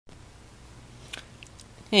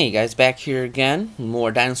Hey guys, back here again. More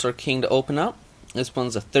Dinosaur King to open up. This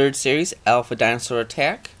one's the third series, Alpha Dinosaur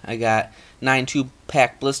Attack. I got 9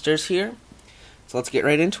 2-pack blisters here. So let's get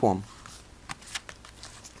right into them.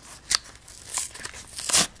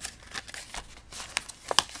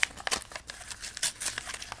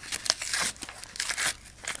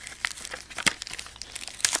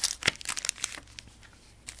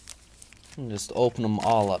 Just open them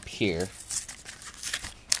all up here.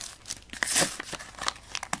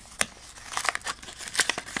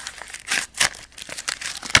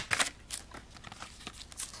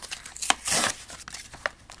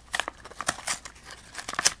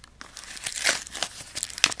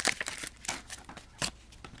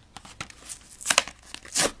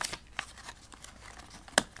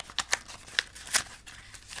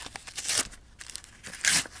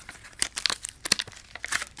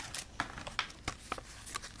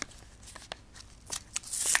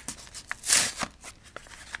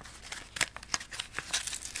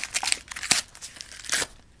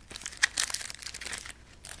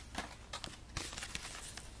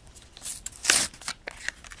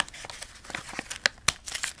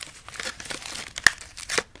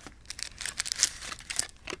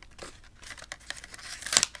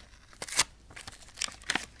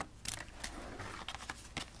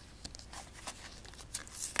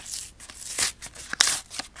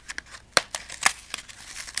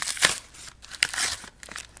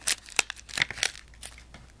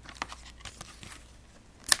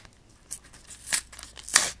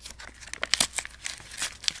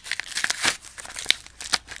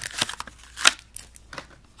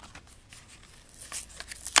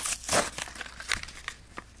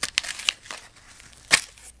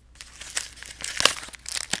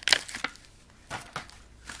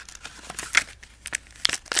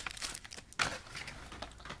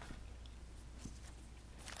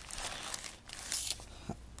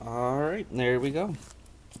 Alright, there we go.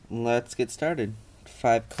 Let's get started.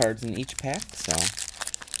 5 cards in each pack, so.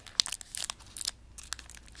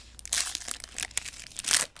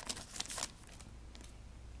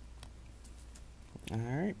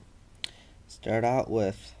 Alright. Start out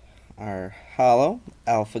with our Hollow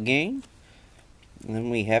Alpha Game. And then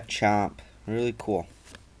we have Chomp. Really cool.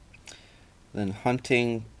 Then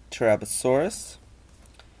Hunting Tyrannosaurus,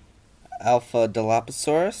 Alpha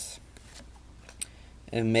Dilophosaurus,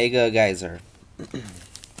 and Mega Geyser.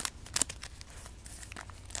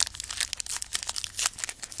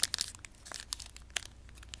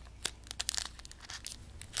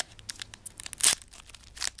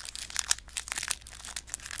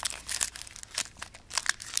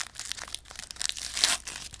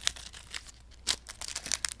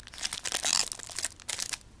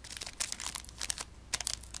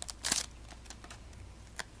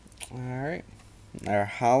 Alright, our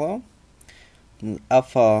Hollow,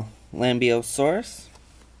 Alpha Lambeosaurus,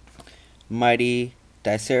 Mighty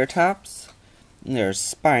Diceratops, and there's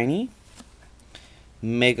Spiny,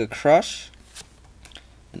 Mega Crush,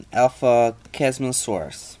 and Alpha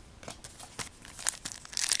Chasmosaurus.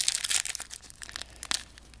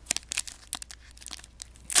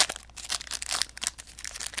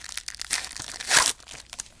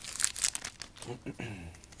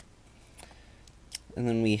 And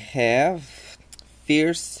then we have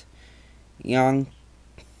Fierce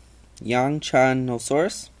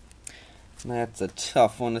Yangchanosaurus. That's a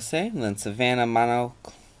tough one to say. And then Savannah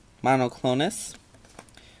Monoclonus,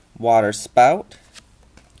 Water Spout,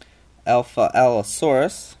 Alpha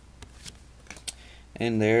Allosaurus,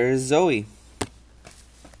 and there's Zoe.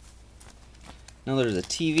 Now there's a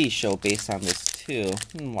TV show based on this too.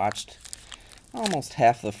 I watched almost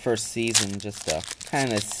half the first season just to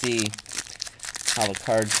kind of see how the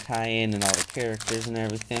cards tie in and all the characters and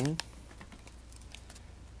everything.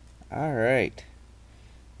 Alright.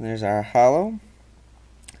 There's our Hollow,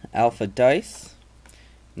 Alpha Dice,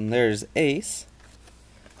 and there's Ace,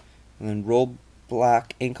 and then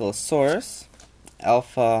Roadblock Ankylosaurus,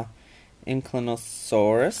 Alpha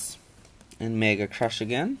Inclinosaurus, and Mega Crush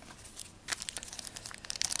again.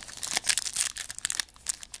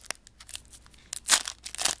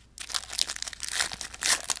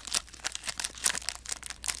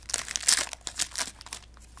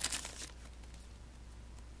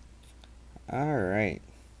 Alright,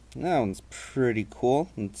 that one's pretty cool.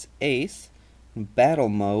 It's Ace, Battle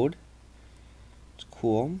Mode. It's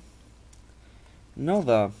cool. No,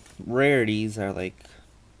 the rarities are like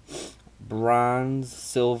Bronze,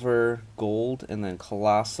 Silver, Gold, and then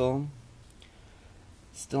Colossal.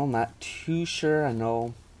 Still not too sure. I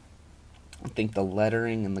think the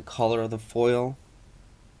lettering and the color of the foil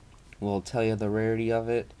will tell you the rarity of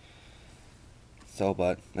it. So,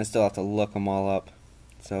 but I still have to look them all up.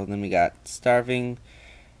 So then we got Starving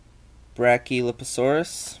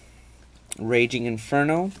Brachylophosaurus, Raging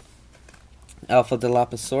Inferno, Alpha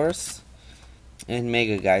Dilophosaurus, and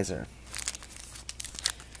Mega Geyser.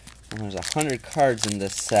 And there's 100 cards in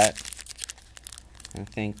this set. I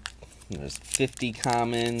think there's 50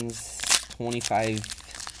 commons, 25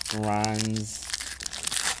 bronze,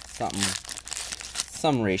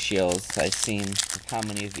 some ratios I've seen of how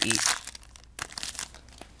many of each.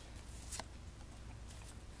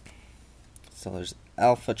 So there's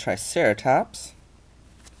Alpha Triceratops,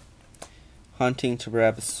 Hunting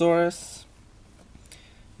Tyrannosaurus,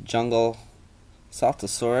 Jungle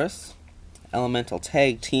Saltosaurus, Elemental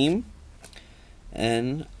Tag Team,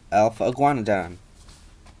 and Alpha Iguanodon.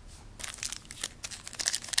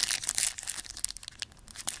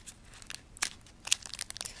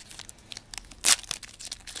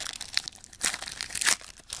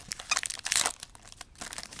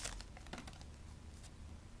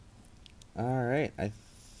 Alright, I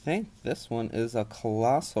think this one is a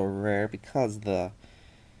colossal rare because the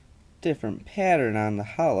different pattern on the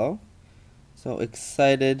hollow. So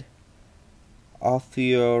Excited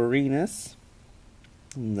Arthurorhinus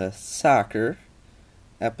in the soccer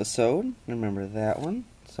episode. Remember that one?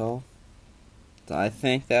 So I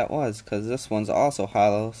think that was, because this one's also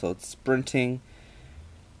hollow, so it's sprinting.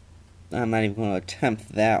 I'm not even going to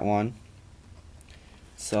attempt that one.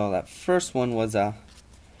 So that first one was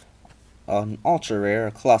an ultra rare,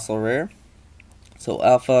 a colossal rare. So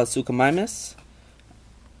Alpha Suchomimus,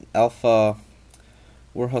 Alpha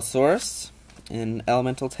Warhosaurus, and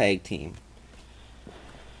Elemental Tag Team.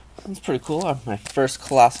 That's pretty cool. My first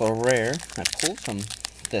colossal rare I pulled from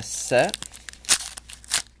this set.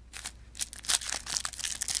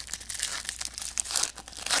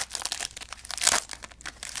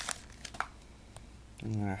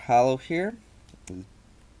 And our hollow here,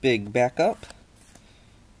 big backup.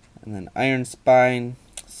 And then Iron Spine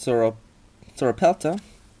Sauropelta.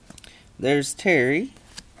 There's Terry.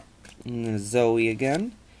 And there's Zoe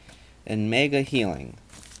again. And Mega Healing.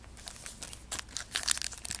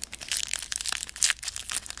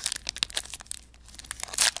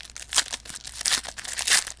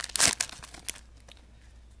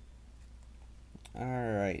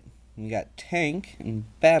 Alright. We got Tank in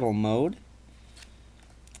battle mode.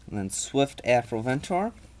 And then Swift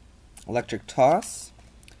Afroventor. Electric Toss.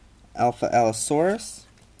 Alpha Allosaurus,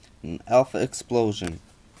 and Alpha Explosion.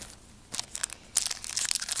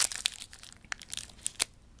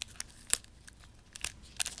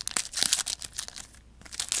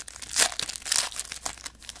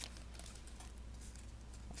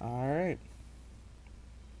 Alright.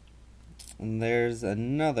 And there's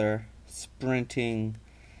another sprinting,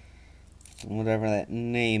 whatever that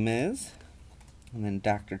name is. And then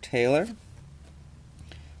Dr. Taylor,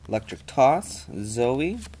 Electric Toss,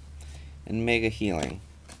 Zoe, and Mega Healing.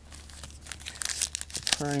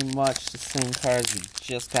 Pretty much the same cards we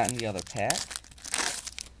just got in the other pack.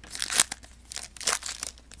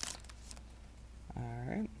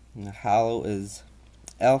 Alright, and the hollow is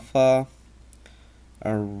Alpha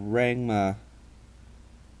Arangmasaurus,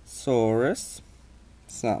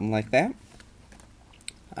 something like that.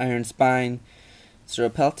 Iron Spine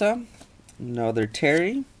Sauropelta, another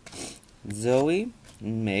Terry, Zoe,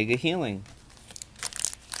 and Mega Healing.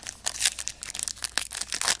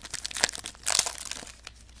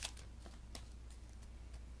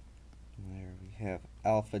 Have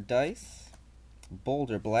Alpha Dice,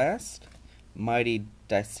 Boulder Blast, Mighty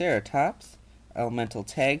Diceratops, Elemental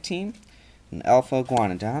Tag Team, and Alpha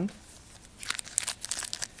Iguanodon.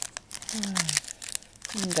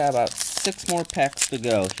 We got about 6 more packs to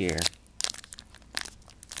go here.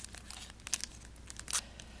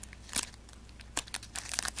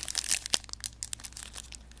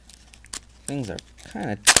 Things are kind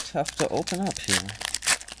of tough to open up here.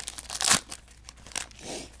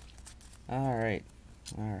 Alright,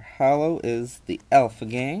 our hollow is the Alpha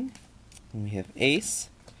Gang. And we have Ace,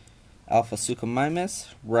 Alpha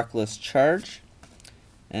Suchomimus, Reckless Charge,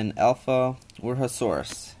 and Alpha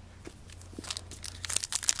Warhosaurus.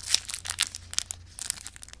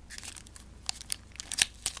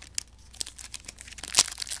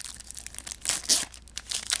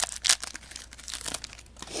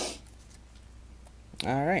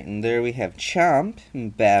 Alright, and there we have Chomp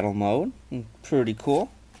in battle mode. Pretty cool.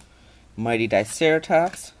 Mighty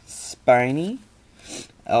Diceratops, Spiny,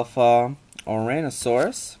 Alpha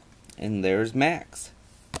Oranosaurus, and there's Max.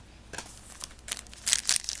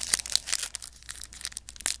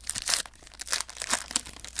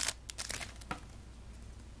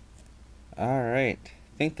 Alright,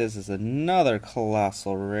 I think this is another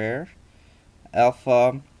colossal rare.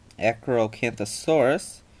 Alpha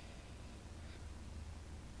Acrocanthosaurus.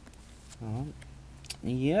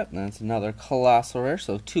 Yep, that's another colossal rare.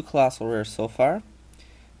 So 2 colossal rares so far.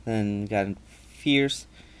 Then got Fierce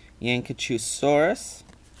Yankachusaurus,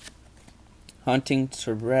 Hunting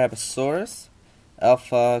Terabosaurus,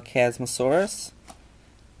 Alpha Chasmosaurus,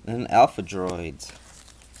 and Alpha Droids.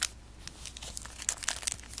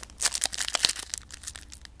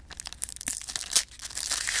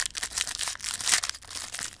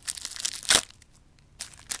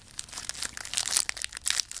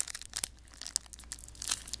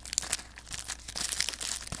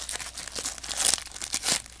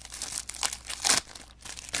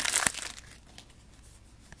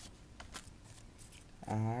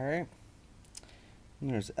 Alright.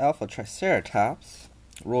 There's Alpha Triceratops,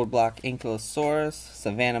 Roadblock Ankylosaurus,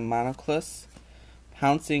 Savannah Monoclus,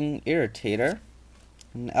 Pouncing Irritator,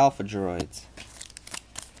 and Alpha Droids.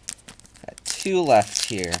 Got 2 left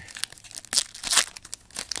here.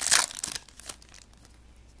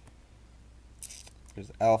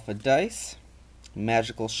 There's Alpha Dice,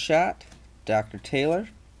 Magical Shot, Dr. Taylor,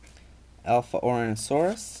 Alpha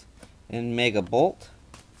Oranosaurus, and Mega Bolt.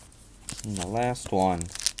 And the last one.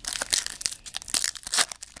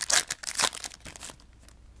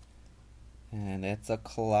 And it's a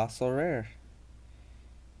colossal rare.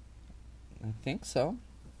 I think so.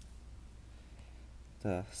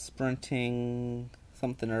 The sprinting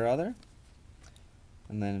something or other.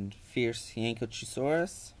 And then Fierce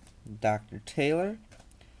Yankochusaurus, Dr. Taylor,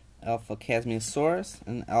 Alpha Chasmosaurus,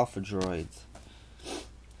 and Alpha Droids.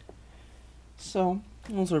 So,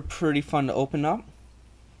 those were pretty fun to open up.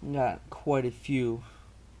 Got quite a few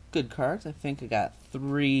good cards. I think I got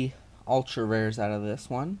 3 ultra rares out of this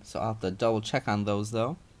one, so I'll have to double check on those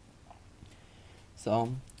though.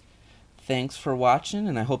 So thanks for watching,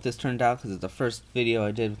 and I hope this turned out, because it's the first video I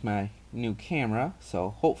did with my new camera, so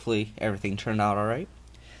hopefully everything turned out alright.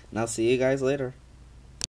 And I'll see you guys later.